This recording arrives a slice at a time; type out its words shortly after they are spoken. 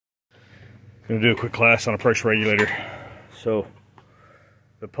Going to do a quick class on a pressure regulator. So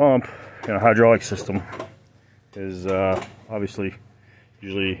the pump in a hydraulic system is obviously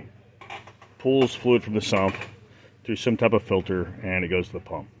usually pulls fluid from the sump through some type of filter and it goes to the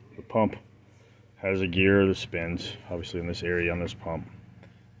pump. The pump has a gear that spins, obviously in this area on this pump.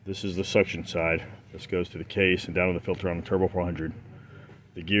 This is the suction side. This goes to the case and down to the filter on the Turbo 400.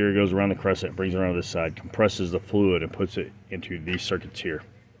 The gear goes around the crescent, brings it around to this side, compresses the fluid and puts it into these circuits here.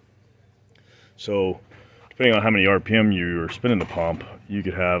 So depending on how many RPM you're spinning the pump, you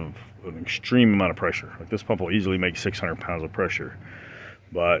could have an extreme amount of pressure. Like this pump will easily make 600 pounds of pressure.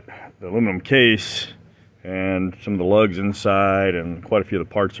 But the aluminum case and some of the lugs inside and quite a few of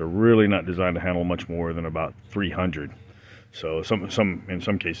the parts are really not designed to handle much more than about 300. So in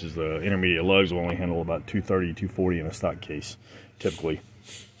some cases the intermediate lugs will only handle about 230, 240 in a stock case typically.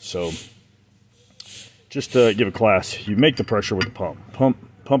 So just to give a class, you make the pressure with the pump.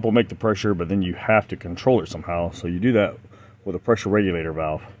 Pump will make the pressure, but then you have to control it somehow. So you do that with a pressure regulator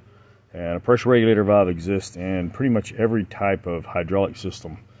valve. And a pressure regulator valve exists in pretty much every type of hydraulic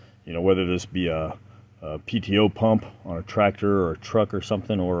system. You know, whether this be a PTO pump on a tractor or a truck or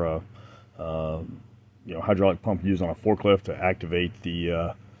something, or a hydraulic pump used on a forklift to activate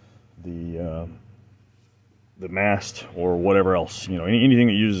the mast or whatever else. You know, anything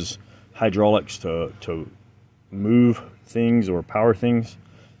that uses hydraulics to move things or power things,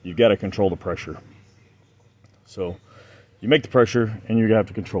 you've got to control the pressure. So you make the pressure and you have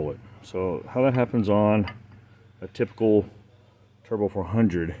to control it. So how that happens on a typical Turbo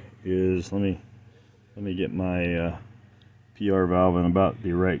 400 is, let me get my PR valve in about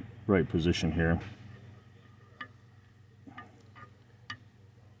the right position here.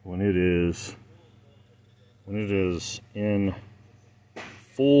 When it is in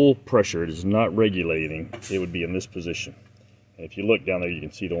full pressure, it is not regulating, it would be in this position. And if you look down there, you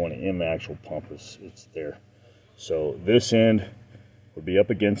can see the one in the actual pump it's there. So this end would be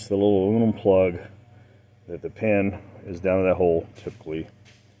up against the little aluminum plug that the pin is down to that hole typically.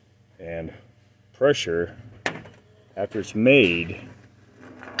 And pressure, after it's made,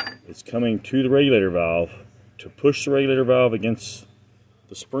 it's coming to the regulator valve to push the regulator valve against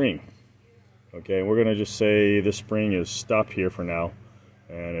the spring. Okay, we're going to just say this spring is stopped here for now,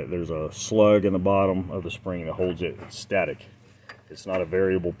 and there's a slug in the bottom of the spring that holds it. It's static. It's not a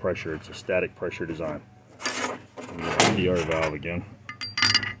variable pressure, it's a static pressure design. PR valve again.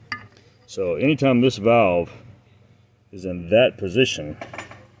 So anytime this valve is in that position,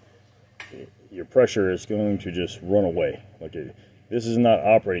 your pressure is going to just run away. This is not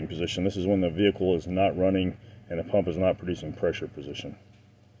operating position. This is when the vehicle is not running and the pump is not producing pressure position.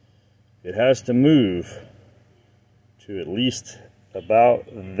 It has to move to at least about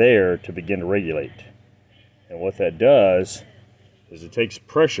there to begin to regulate. And what that does is it takes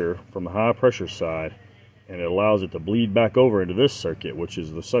pressure from the high pressure side and it allows it to bleed back over into this circuit, which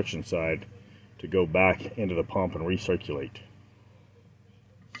is the suction side, to go back into the pump and recirculate.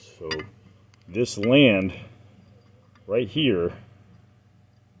 So this land right here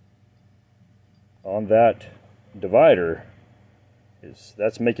on that divider,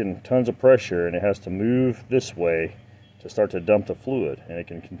 that's making tons of pressure, and it has to move this way to start to dump the fluid, and it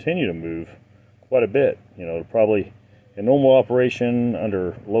can continue to move quite a bit. You know, probably in normal operation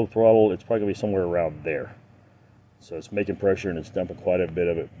under low throttle, it's probably going to be somewhere around there. So it's making pressure and it's dumping quite a bit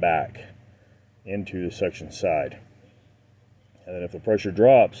of it back into the suction side. And then if the pressure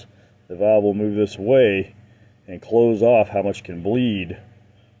drops, the valve will move this way and close off how much can bleed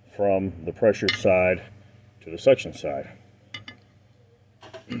from the pressure side to the suction side.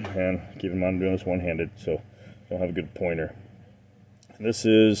 And keep in mind I'm doing this one-handed, so I don't have a good pointer. And this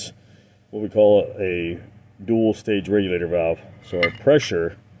is what we call a dual stage regulator valve. So our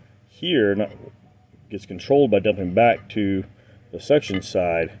pressure here gets controlled by dumping back to the suction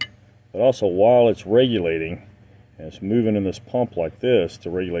side, but also while it's regulating and it's moving in this pump like this to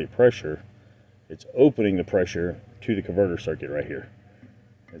regulate pressure, it's opening the pressure to the converter circuit right here.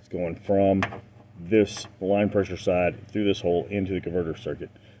 It's going from this line pressure side through this hole into the converter circuit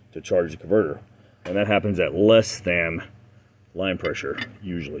to charge the converter, and that happens at less than line pressure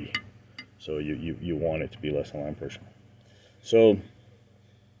usually. So you want it to be less than line pressure. So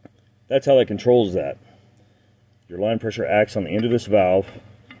that's how that controls that. Your line pressure acts on the end of this valve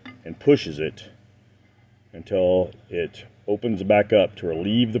and pushes it until it opens back up to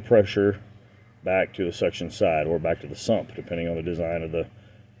relieve the pressure back to the suction side or back to the sump, depending on the design of the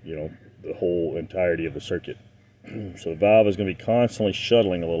whole entirety of the circuit. So the valve is going to be constantly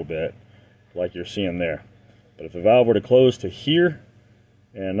shuttling a little bit, like you're seeing there. But if the valve were to close to here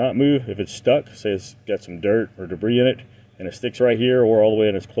and not move, if it's stuck, say it's got some dirt or debris in it, and it sticks right here or all the way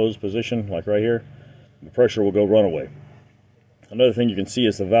in its closed position, like right here, the pressure will go runaway. Another thing you can see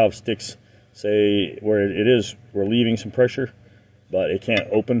is the valve sticks, say, where it is relieving some pressure, but it can't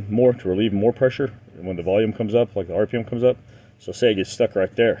open more to relieve more pressure when the volume comes up, like the RPM comes up. So say it gets stuck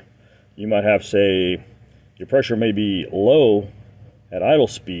right there. You might have, say, your pressure may be low at idle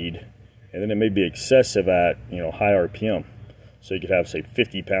speed, and then it may be excessive at, high RPM. So you could have, say,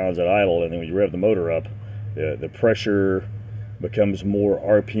 50 pounds at idle, and then when you rev the motor up, the pressure becomes more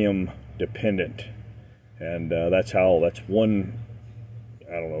RPM dependent. And that's one,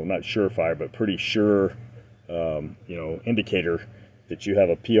 I don't know, not surefire, but pretty sure, indicator that you have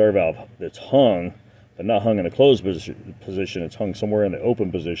a PR valve that's hung, but not hung in a closed position. It's hung somewhere in the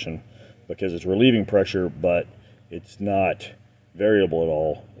open position because it's relieving pressure, but it's not variable at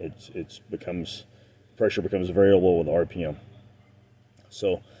all. Pressure becomes variable with RPM.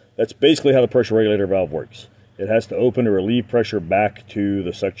 So that's basically how the pressure regulator valve works. It has to open to relieve pressure back to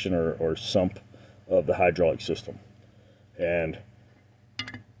the suction or sump of the hydraulic system. And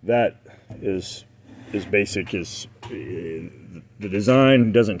that is basic. The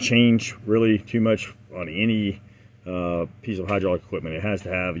design doesn't change really too much on any piece of hydraulic equipment. It has to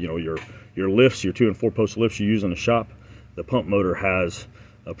have, your lifts, your 2- and 4-post lifts you use in the shop. The pump motor has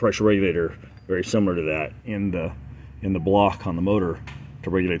a pressure regulator very similar to that in the block on the motor to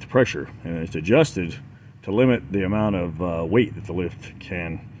regulate the pressure, and it's adjusted to limit the amount of weight that the lift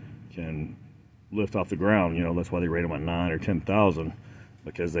can lift off the ground. That's why they rate them at 9 or 10,000,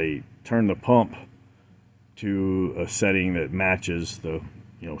 because they turn the pump to a setting that matches the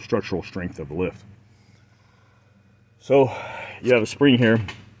structural strength of the lift. So you have a spring here.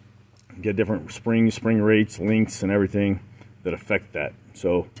 You get different spring rates, lengths, and everything that affect that.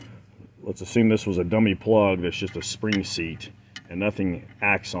 So let's assume this was a dummy plug that's just a spring seat and nothing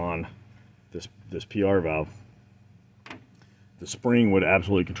acts on this PR valve. The spring would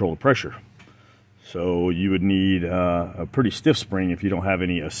absolutely control the pressure. So you would need a pretty stiff spring if you don't have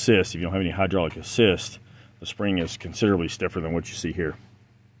any assist. If you don't have any hydraulic assist, the spring is considerably stiffer than what you see here.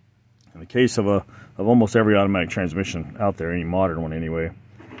 In the case of almost every automatic transmission out there, any modern one anyway,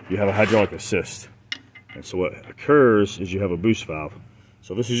 you have a hydraulic assist. And so what occurs is you have a boost valve.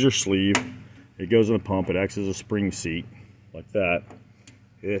 So this is your sleeve. It goes in the pump. It acts as a spring seat like that.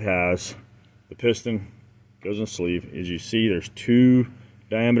 It has the piston, goes in the sleeve. As you see, there's 2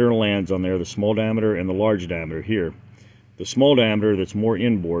 diameter lands on there, the small diameter and the large diameter here. The small diameter that's more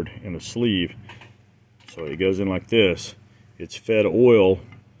inboard in the sleeve, so it goes in like this. It's fed oil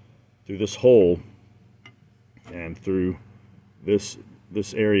through this hole and through this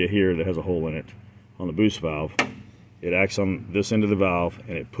area here that has a hole in it on the boost valve. It acts on this end of the valve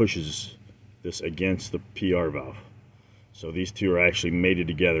and it pushes this against the PR valve. So these two are actually mated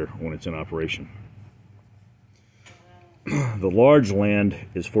together when it's in operation. The large land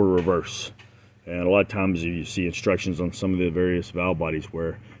is for reverse, and a lot of times you see instructions on some of the various valve bodies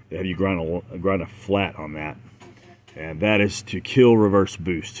where they have you grind a flat on that, and that is to kill reverse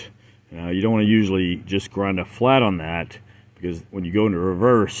boost. Now you don't want to usually just grind a flat on that, because when you go into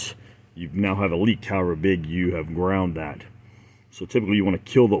reverse, you now have a leak however big you have ground that. So typically you want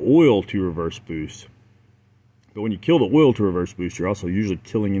to kill the oil to reverse boost. But when you kill the oil to reverse boost, you're also usually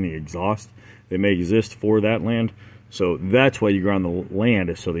killing any exhaust that may exist for that land. So that's why you ground the land,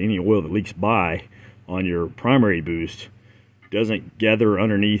 is so that any oil that leaks by on your primary boost doesn't gather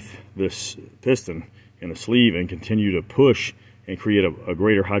underneath this piston in the sleeve and continue to push and create a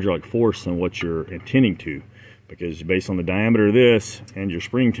greater hydraulic force than what you're intending to. Because based on the diameter of this and your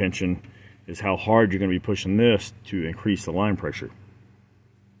spring tension is how hard you're going to be pushing this to increase the line pressure.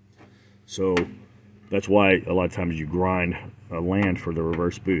 So that's why a lot of times you grind a land for the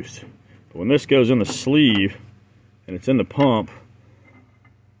reverse boost. But when this goes in the sleeve and it's in the pump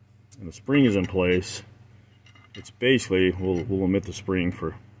and the spring is in place, it's basically, we'll omit the spring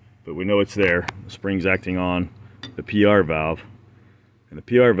but we know it's there. The spring's acting on the PR valve. And the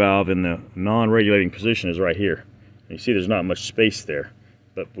PR valve in the non-regulating position is right here. And you see there's not much space there.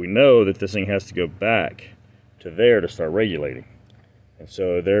 But we know that this thing has to go back to there to start regulating. And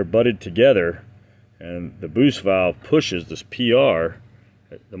so they're butted together, and the boost valve pushes this PR.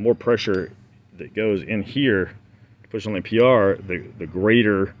 The more pressure that goes in here to push on the PR, the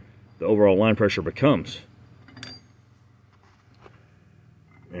greater the overall line pressure becomes.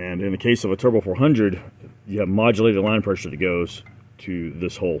 And in the case of a Turbo 400, you have modulated line pressure that goes to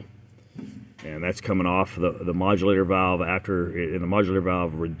this hole. And that's coming off the modulator valve and the modulator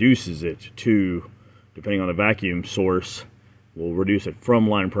valve reduces it to, depending on the vacuum source, will reduce it from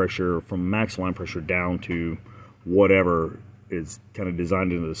from max line pressure down to whatever is kind of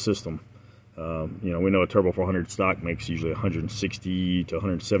designed into the system. You know, we know a Turbo 400 stock makes usually 160 to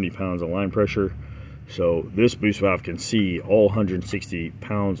 170 pounds of line pressure. So this boost valve can see all 160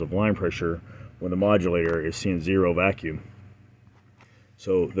 pounds of line pressure when the modulator is seeing 0 vacuum.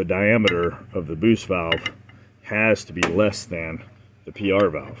 So the diameter of the boost valve has to be less than the PR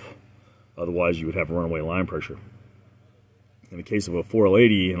valve. Otherwise you would have runaway line pressure. In the case of a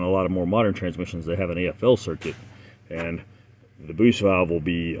 4L80 and a lot of more modern transmissions, they have an AFL circuit, and the boost valve will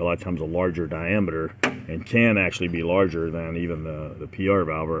be a lot of times a larger diameter and can actually be larger than even the PR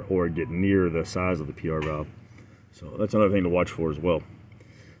valve, or get near the size of the PR valve. So that's another thing to watch for as well.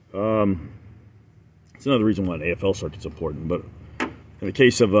 It's another reason why an AFL circuit's important. But in the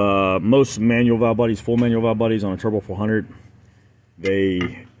case of most manual valve bodies, full manual valve bodies on a Turbo 400,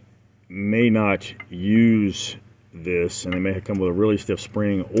 they may not use this, and they may come with a really stiff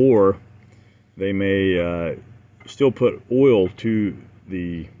spring, or they may still put oil to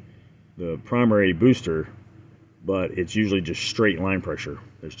the primary booster, but it's usually just straight line pressure.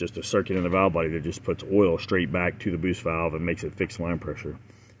 There's just a circuit in the valve body that just puts oil straight back to the boost valve and makes it fixed line pressure,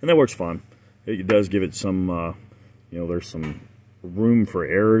 and that works fine. It does give it some you know, there's some room for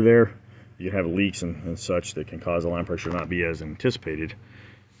error there. You can have leaks and such that can cause the line pressure not be as anticipated,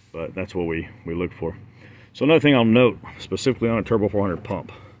 but that's what we look for. So another thing I'll note specifically on a Turbo 400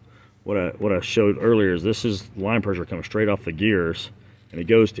 pump, what I showed earlier is this is line pressure coming straight off the gears, and it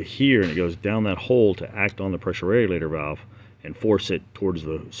goes to here and it goes down that hole to act on the pressure regulator valve and force it towards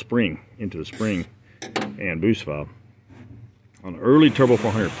the spring, into the spring and boost valve. On early Turbo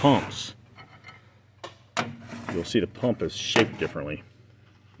 400 pumps, you'll see the pump is shaped differently.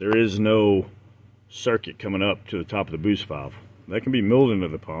 There is no circuit coming up to the top of the boost valve. That can be milled into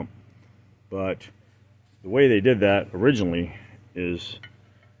the pump, but the way they did that originally is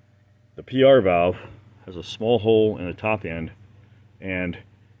the PR valve has a small hole in the top end, and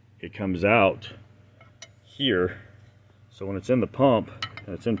it comes out here. So when it's in the pump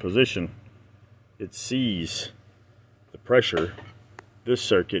and it's in position, it sees the pressure. This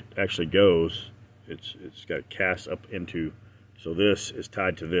circuit actually goes, it's got cast up into, so this is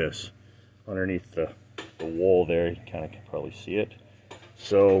tied to this underneath the wall there. You kind of can probably see it.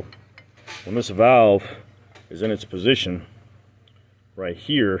 So when this valve is in its position right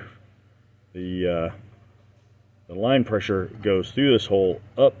here, the line pressure goes through this hole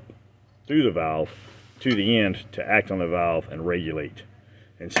up through the valve to the end to act on the valve and regulate,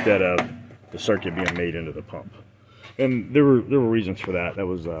 instead of the circuit being made into the pump. And there were reasons for that. There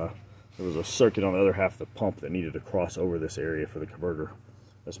was a circuit on the other half of the pump that needed to cross over this area for the converter,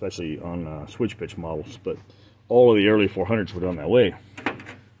 especially on switch pitch models. But all of the early 400s were done that way.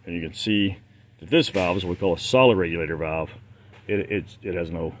 And you can see that this valve is what we call a solid regulator valve. It has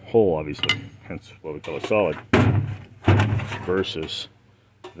no hole, obviously, hence what we call a solid, versus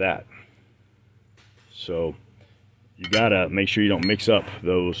that. So you gotta make sure you don't mix up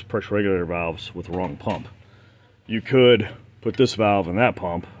those pressure regulator valves with the wrong pump. You could put this valve in that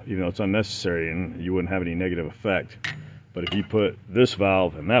pump, even though it's unnecessary, and you wouldn't have any negative effect. But if you put this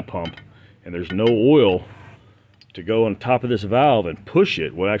valve in that pump and there's no oil to go on top of this valve and push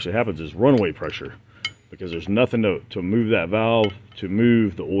it, what actually happens is runaway pressure, because there's nothing to move that valve, to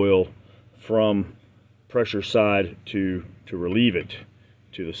move the oil from pressure side to relieve it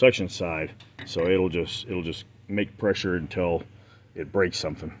to the suction side. So it'll just make pressure until it breaks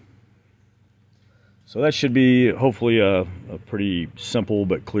something. So that should be hopefully a pretty simple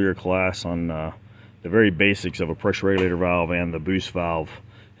but clear class on the very basics of a pressure regulator valve and the boost valve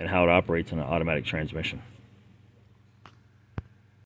and how it operates in an automatic transmission.